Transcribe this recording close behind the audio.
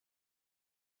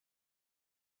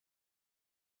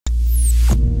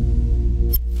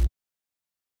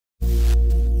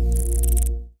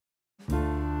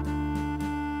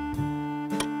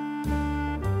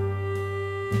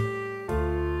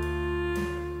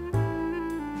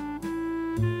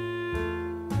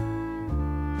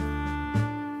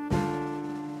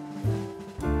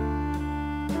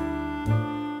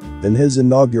In his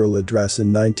inaugural address in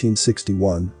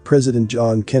 1961, President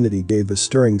John Kennedy gave a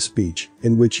stirring speech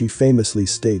in which he famously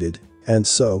stated, "And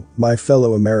so, my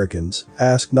fellow Americans,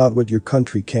 ask not what your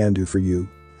country can do for you,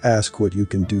 ask what you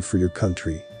can do for your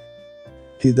country."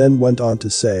 He then went on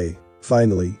to say,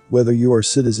 "Finally, whether you are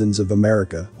citizens of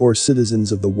America or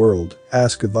citizens of the world,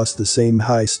 ask of us the same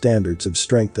high standards of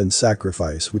strength and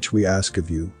sacrifice which we ask of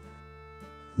you."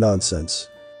 Nonsense.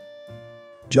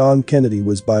 John Kennedy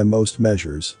was by most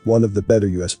measures one of the better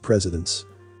US presidents.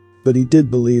 But he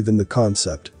did believe in the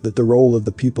concept that the role of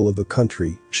the people of a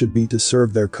country should be to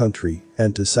serve their country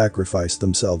and to sacrifice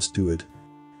themselves to it.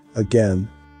 Again,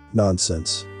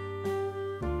 nonsense.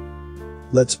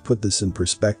 Let's put this in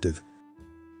perspective.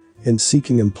 In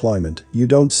seeking employment, you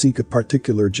don't seek a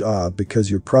particular job because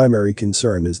your primary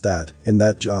concern is that, in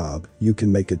that job, you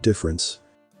can make a difference.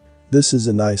 This is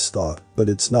a nice thought, but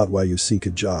it's not why you seek a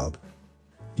job.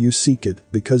 You seek it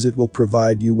because it will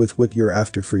provide you with what you're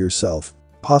after for yourself,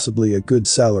 possibly a good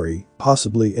salary,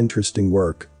 possibly interesting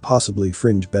work, possibly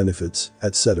fringe benefits,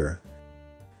 etc.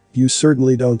 You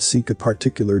certainly don't seek a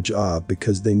particular job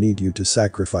because they need you to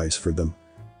sacrifice for them.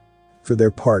 For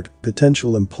their part,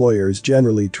 potential employers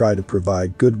generally try to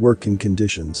provide good working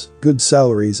conditions, good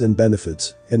salaries and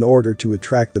benefits, in order to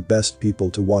attract the best people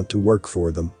to want to work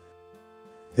for them.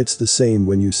 It's the same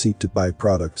when you seek to buy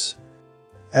products.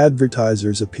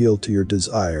 Advertisers appeal to your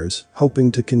desires,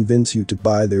 hoping to convince you to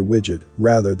buy their widget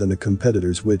rather than a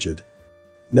competitor's widget.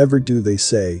 Never do they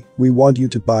say, "We want you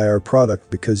to buy our product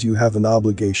because you have an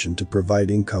obligation to provide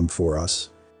income for us."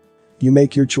 You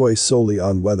make your choice solely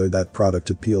on whether that product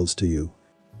appeals to you.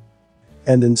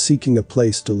 And in seeking a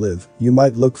place to live, you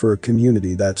might look for a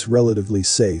community that's relatively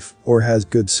safe, or has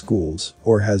good schools,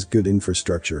 or has good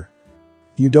infrastructure.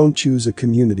 You don't choose a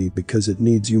community because it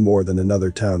needs you more than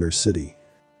another town or city.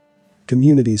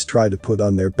 Communities try to put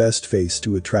on their best face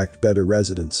to attract better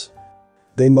residents.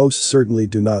 They most certainly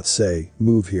do not say,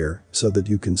 "Move here so that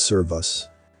you can serve us."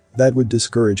 That would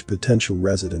discourage potential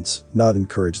residents, not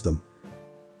encourage them.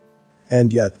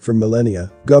 And yet, for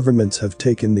millennia, governments have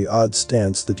taken the odd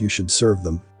stance that you should serve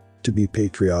them. To be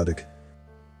patriotic.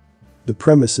 The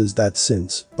premise is that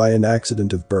since, by an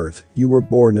accident of birth, you were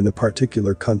born in a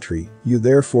particular country, you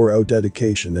therefore owe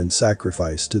dedication and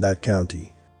sacrifice to that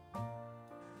county.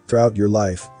 Throughout your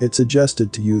life, it's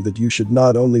suggested to you that you should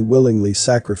not only willingly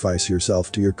sacrifice yourself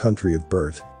to your country of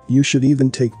birth, you should even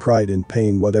take pride in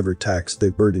paying whatever tax they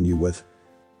burden you with.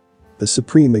 The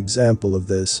supreme example of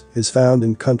this is found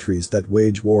in countries that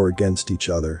wage war against each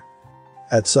other.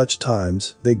 At such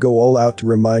times, they go all out to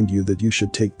remind you that you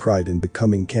should take pride in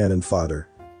becoming cannon fodder.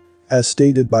 As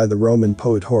stated by the Roman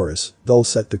poet Horace,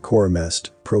 "Dulce et decorum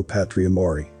est, pro patria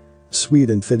mori." Sweet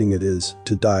and fitting it is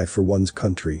to die for one's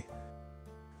country.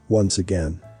 Once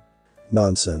again.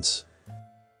 Nonsense.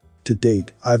 To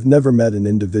date, I've never met an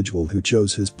individual who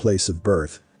chose his place of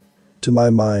birth. To my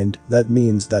mind, that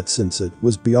means that since it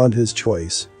was beyond his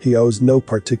choice, he owes no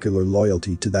particular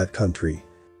loyalty to that country.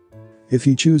 If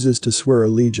he chooses to swear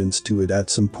allegiance to it at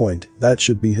some point, that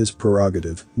should be his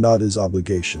prerogative, not his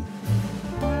obligation.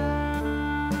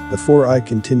 Before I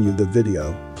continue the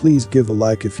video, please give a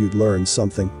like if you'd learned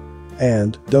something.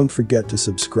 And don't forget to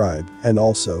subscribe, and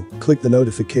also click the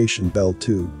notification bell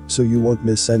too, so you won't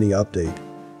miss any update.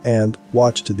 And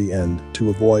watch to the end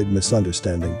to avoid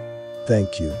misunderstanding.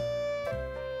 Thank you.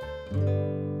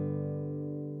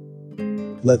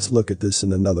 Let's look at this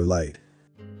in another light.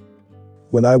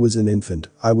 When I was an infant,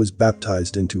 I was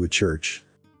baptized into a church.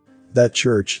 That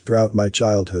church, throughout my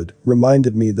childhood,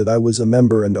 reminded me that I was a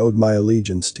member and owed my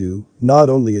allegiance to, not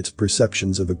only its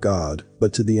perceptions of a God,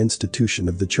 but to the institution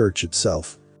of the church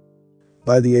itself.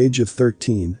 By the age of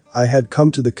 13, I had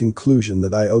come to the conclusion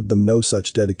that I owed them no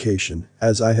such dedication,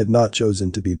 as I had not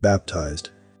chosen to be baptized.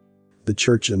 The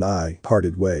church and I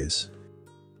parted ways.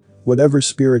 Whatever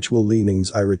spiritual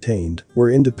leanings I retained were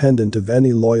independent of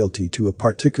any loyalty to a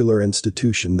particular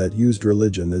institution that used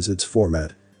religion as its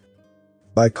format.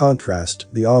 By contrast,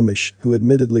 the Amish, who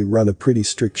admittedly run a pretty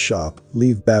strict shop,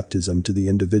 leave baptism to the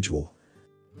individual.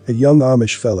 A young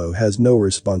Amish fellow has no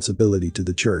responsibility to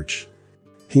the church.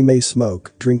 He may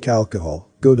smoke, drink alcohol,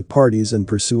 go to parties and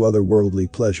pursue other worldly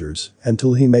pleasures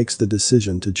until he makes the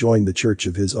decision to join the church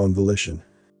of his own volition.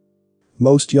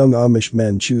 Most young Amish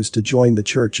men choose to join the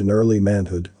church in early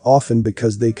manhood, often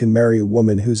because they can marry a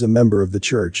woman who's a member of the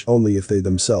church only if they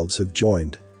themselves have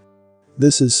joined.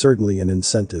 This is certainly an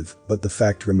incentive, but the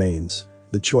fact remains,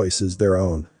 the choice is their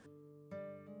own.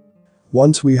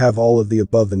 Once we have all of the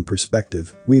above in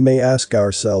perspective, we may ask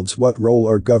ourselves what role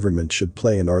our government should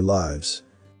play in our lives.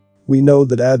 We know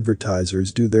that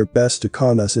advertisers do their best to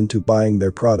con us into buying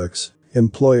their products,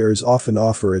 Employers often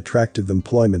offer attractive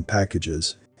employment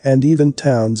packages, and even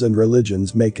towns and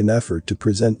religions make an effort to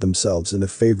present themselves in a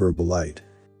favorable light.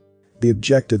 The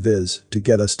objective is to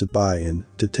get us to buy in,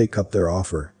 to take up their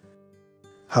offer.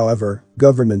 However,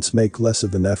 governments make less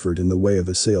of an effort in the way of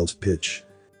a sales pitch.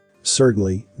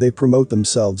 Certainly, they promote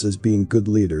themselves as being good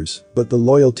leaders, but the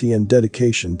loyalty and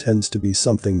dedication tends to be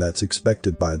something that's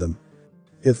expected by them.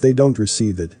 If they don't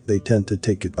receive it, they tend to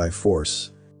take it by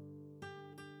force.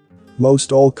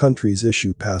 Most all countries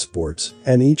issue passports,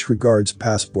 and each regards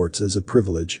passports as a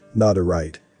privilege, not a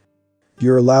right.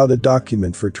 You're allowed a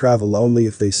document for travel only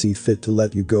if they see fit to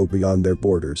let you go beyond their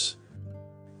borders.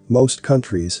 Most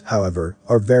countries, however,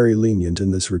 are very lenient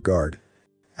in this regard.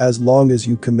 As long as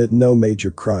you commit no major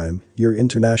crime, your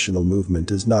international movement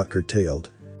is not curtailed.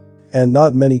 And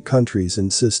not many countries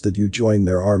insist that you join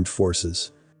their armed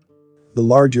forces. The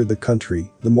larger the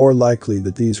country, the more likely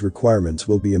that these requirements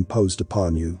will be imposed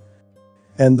upon you.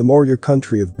 And the more your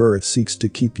country of birth seeks to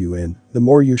keep you in, the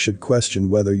more you should question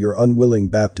whether your unwilling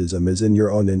baptism is in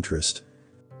your own interest.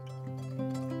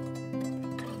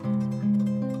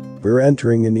 We're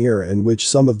entering an era in which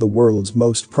some of the world's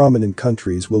most prominent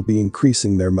countries will be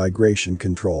increasing their migration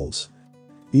controls.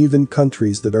 Even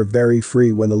countries that are very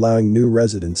free when allowing new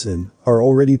residents in are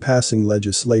already passing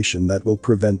legislation that will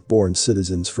prevent born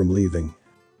citizens from leaving.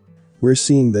 We're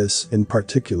seeing this, in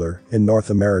particular, in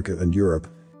North America and Europe.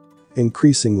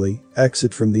 Increasingly,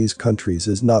 exit from these countries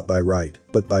is not by right,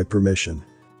 but by permission.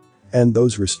 And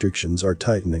those restrictions are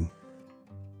tightening.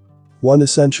 One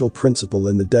essential principle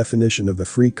in the definition of a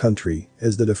free country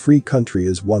is that a free country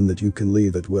is one that you can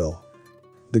leave at will.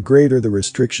 The greater the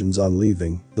restrictions on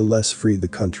leaving, the less free the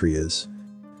country is.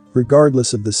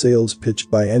 Regardless of the sales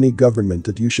pitched by any government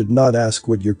that you should not ask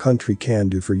what your country can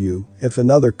do for you, if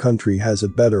another country has a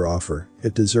better offer,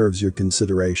 it deserves your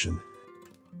consideration.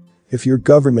 If your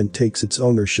government takes its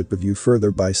ownership of you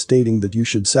further by stating that you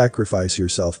should sacrifice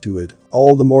yourself to it,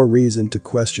 all the more reason to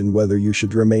question whether you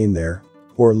should remain there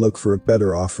or look for a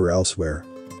better offer elsewhere.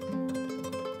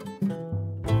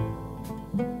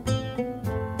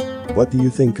 What do you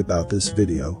think about this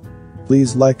video?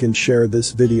 Please like and share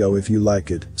this video if you like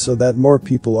it, so that more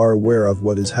people are aware of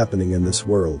what is happening in this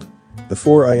world.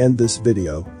 Before I end this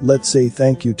video, let's say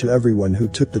thank you to everyone who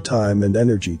took the time and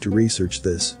energy to research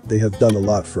this. They have done a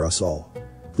lot for us all.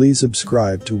 Please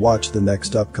subscribe to watch the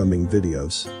next upcoming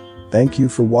videos. Thank you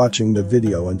for watching the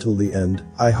video until the end.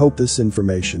 I hope this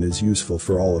information is useful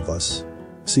for all of us.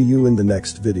 See you in the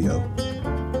next video.